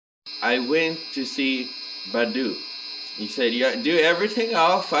I went to see Badoo. He said, "You do everything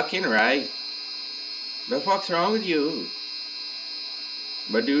all fucking right. The fuck's wrong with you?"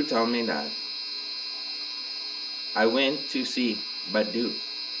 Badoo told me that. I went to see Badoo.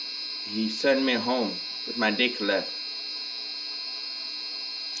 He sent me home with my dick left.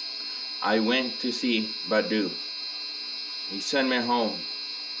 I went to see Badoo. He sent me home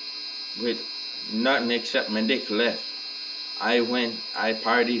with nothing except my dick left. I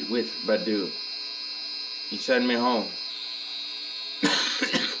partied with Badoo. He sent me home.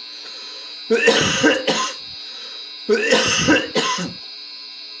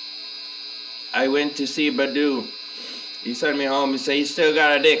 I went to see Badoo. He sent me home and said, "You still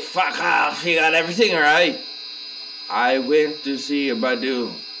got a dick. Fuck off. You got everything right." I went to see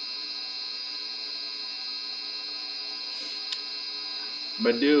Badoo.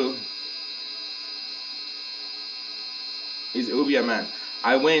 Badoo is Ubia man.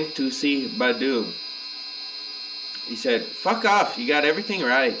 I went to see Badoo. He said, "Fuck off. You got everything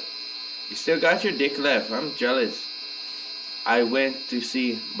right. You still got your dick left. I'm jealous." I went to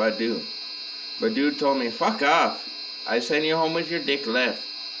see Badoo. Badoo told me, "Fuck off. I sent you home with your dick left.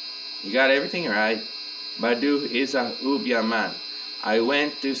 You got everything right." Badoo is a Ubia man. I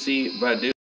went to see Badoo.